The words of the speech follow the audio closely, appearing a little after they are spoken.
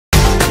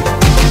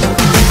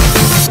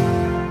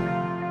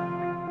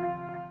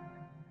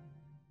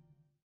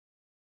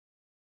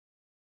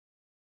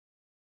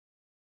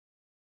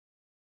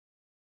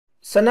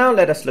So now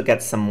let us look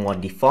at some more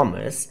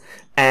deformers,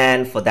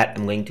 and for that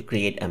I'm going to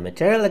create a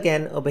material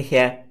again over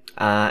here.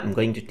 I'm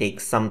going to take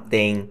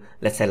something,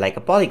 let's say like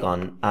a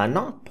polygon,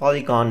 not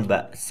polygon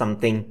but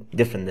something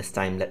different this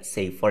time. Let's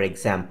say for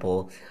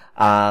example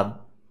an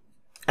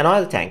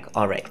oil tank.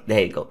 Alright,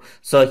 there you go.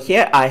 So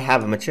here I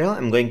have a material.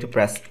 I'm going to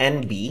press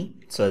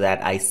NB so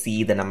that I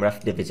see the number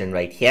of division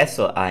right here.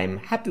 So I'm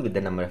happy with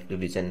the number of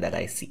division that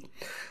I see.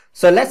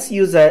 So let's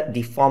use a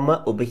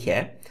deformer over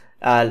here.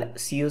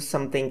 Let's use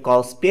something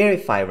called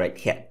Sphearify right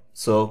here.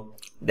 So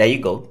there you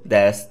go.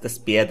 There's the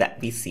sphere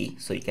that we see.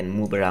 So you can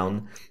move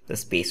around the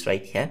space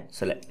right here.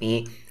 So let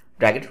me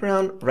drag it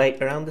around,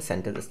 right around the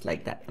center, just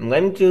like that. I'm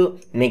going to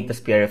make the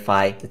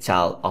Sphearify the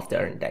child of the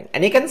oil tank.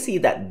 And you can see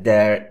that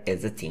there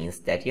is a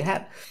change that you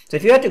have. So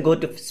if you were to go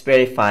to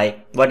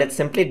Sphearify, what it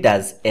simply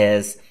does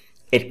is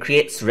it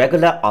creates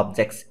regular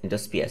objects into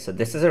sphere. So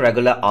this is a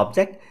regular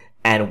object.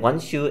 And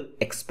once you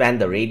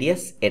expand the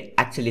radius, it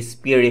actually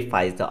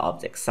sphearifies the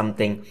object,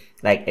 something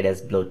like it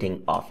is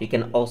bloating off. You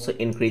can also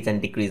increase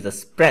and decrease the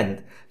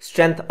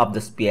strength of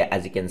the sphere,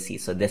 as you can see.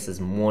 So this is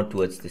more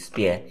towards the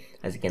sphere,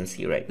 as you can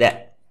see right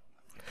there.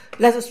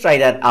 Let's just try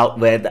that out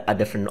with a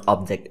different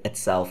object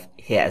itself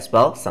here as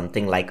well,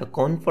 something like a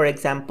cone, for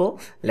example.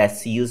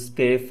 Let's use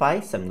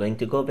Sphearify. So I'm going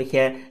to go over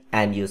here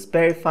and use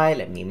Sphearify.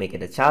 Let me make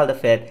it a child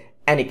of it.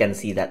 And you can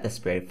see that the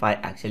Sphearify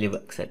actually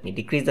works. Let me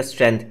decrease the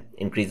strength,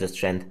 increase the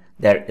strength.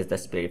 There is the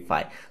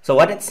Sphearify. So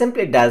what it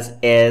simply does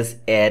is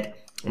it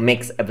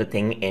makes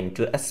everything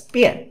into a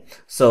sphere.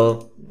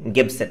 So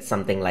gives it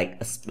something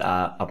like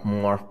a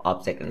morph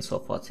object and so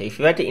forth. So if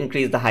you were to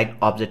increase the height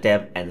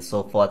objective and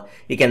so forth,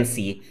 you can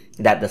see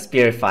that the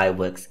Sphearify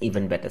works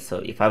even better. So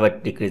if I were to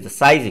decrease the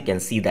size, you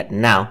can see that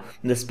now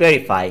the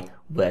Sphearify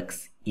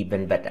works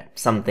even better.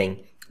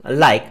 Something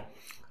like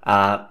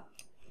a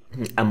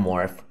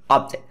morph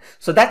object.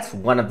 So that's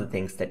one of the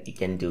things that you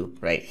can do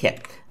right here.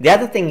 The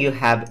other thing you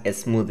have is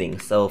smoothing.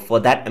 So for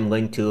that, I'm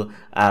going to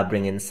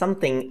bring in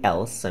something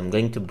else. So I'm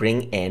going to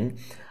bring in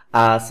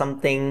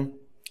something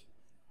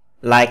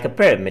like a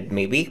pyramid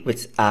maybe,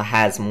 which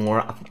has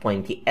more of a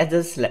pointy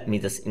edges. Let me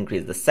just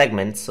increase the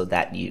segment so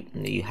that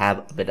you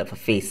have a bit of a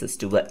faces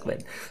to work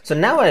with. So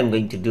now what I'm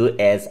going to do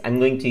is I'm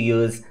going to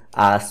use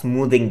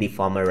smoothing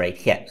deformer right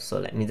here. So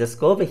let me just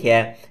go over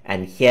here,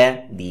 and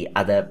here the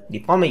other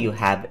deformer you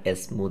have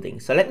is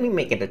smoothing. So let me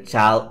make it a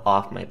child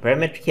of my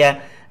pyramid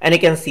here, and you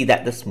can see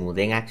that the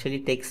smoothing actually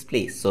takes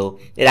place. So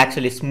it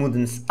actually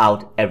smoothens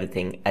out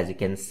everything, as you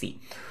can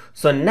see.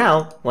 So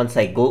now once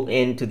I go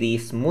into the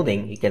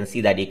smoothing, you can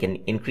see that you can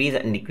increase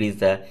and decrease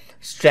the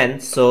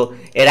strength. So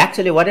it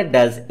actually, what it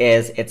does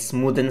is it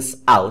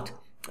smoothens out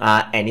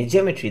any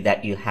geometry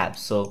that you have.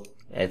 So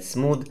it's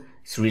smooth,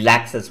 it's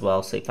relax as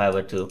well. So if I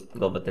were to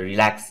go with the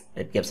relax,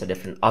 it gives a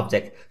different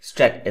object.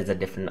 Stretch is a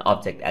different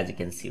object, as you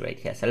can see right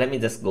here. So let me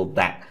just go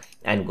back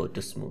and go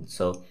to smooth.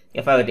 So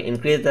if I were to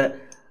increase the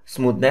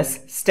smoothness,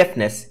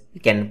 stiffness,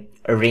 you can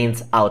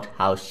arrange out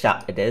how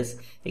sharp it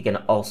is. You can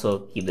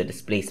also keep the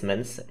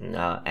displacements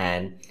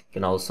and you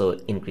can also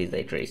increase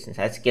the iterations.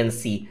 As you can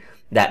see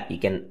that you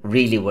can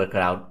really work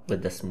around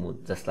with the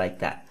smooth, just like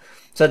that.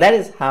 So that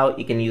is how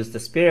you can use the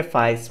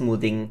Sphearify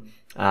smoothing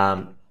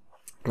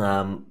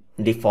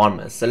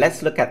deformers. So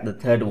let's look at the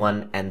third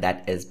one, and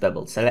that is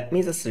Bevel. So let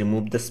me just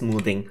remove the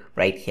smoothing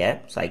right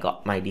here. So I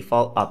got my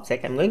default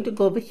object. I'm going to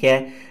go over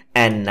here,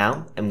 and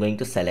now I'm going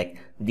to select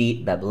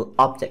the Bevel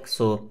object.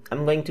 So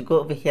I'm going to go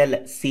over here.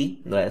 Let's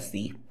see, there's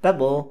the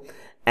Bevel,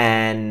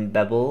 and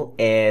Bevel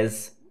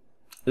is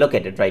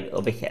located right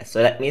over here.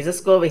 So let me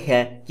just go over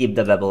here, keep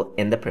the Bevel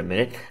in the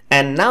pyramid,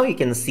 and now you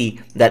can see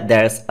that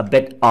there's a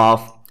bit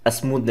of a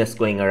smoothness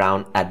going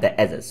around at the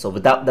edges. So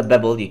without the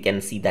bevel, you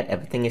can see that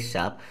everything is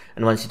sharp,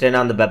 and once you turn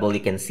on the bevel, you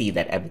can see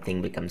that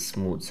everything becomes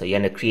smooth. So you're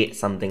going to create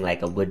something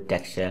like a wood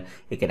texture.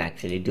 You can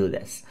actually do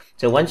this.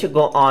 So once you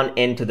go on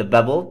into the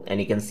bevel, and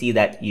you can see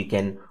that you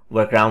can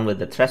work around with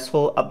the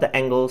threshold of the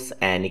angles,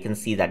 and you can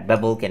see that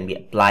bevel can be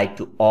applied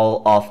to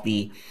all of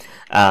the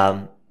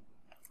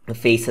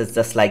faces,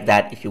 just like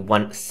that. If you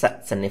want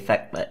such an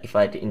effect, but if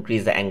I were to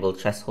increase the angle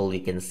threshold,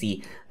 you can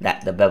see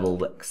that the bevel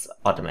works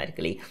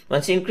automatically.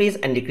 Once you increase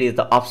and decrease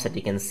the offset,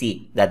 you can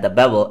see that the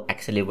bevel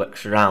actually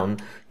works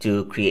around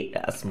to create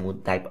a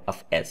smooth type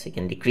of edge. So you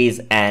can decrease,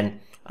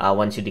 and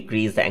once you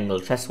decrease the angle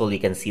threshold, you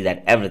can see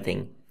that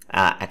everything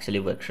actually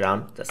works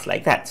around just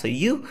like that. So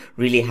you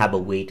really have a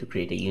way to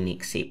create a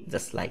unique shape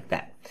just like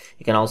that.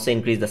 You can also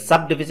increase the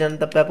subdivision of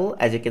the bevel,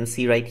 as you can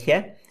see right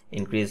here.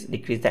 Decrease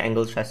the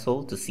angle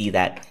threshold to see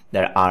that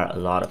there are a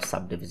lot of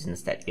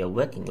subdivisions that you're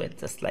working with,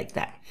 just like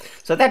that.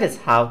 So that is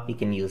how you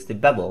can use the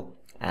bevel,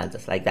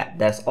 just like that.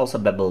 There's also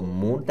bevel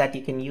mode that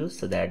you can use.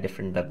 So there are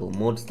different bevel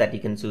modes that you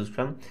can choose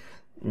from.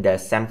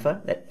 There's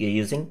chamfer that you're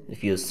using.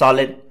 If you use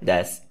solid,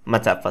 there's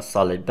much of a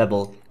solid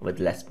bevel with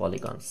less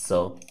polygons.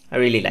 So I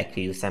really like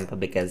to use chamfer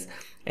because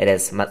it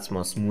is much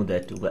more smoother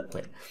to work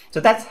with.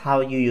 So that's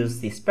how you use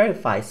the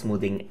Sphearify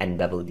smoothing and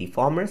bevel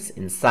deformers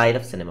inside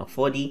of Cinema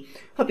 4D.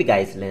 Hope you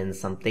guys learned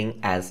something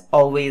as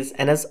always.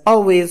 And as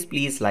always,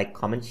 please like,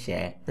 comment,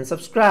 share, and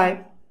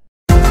subscribe.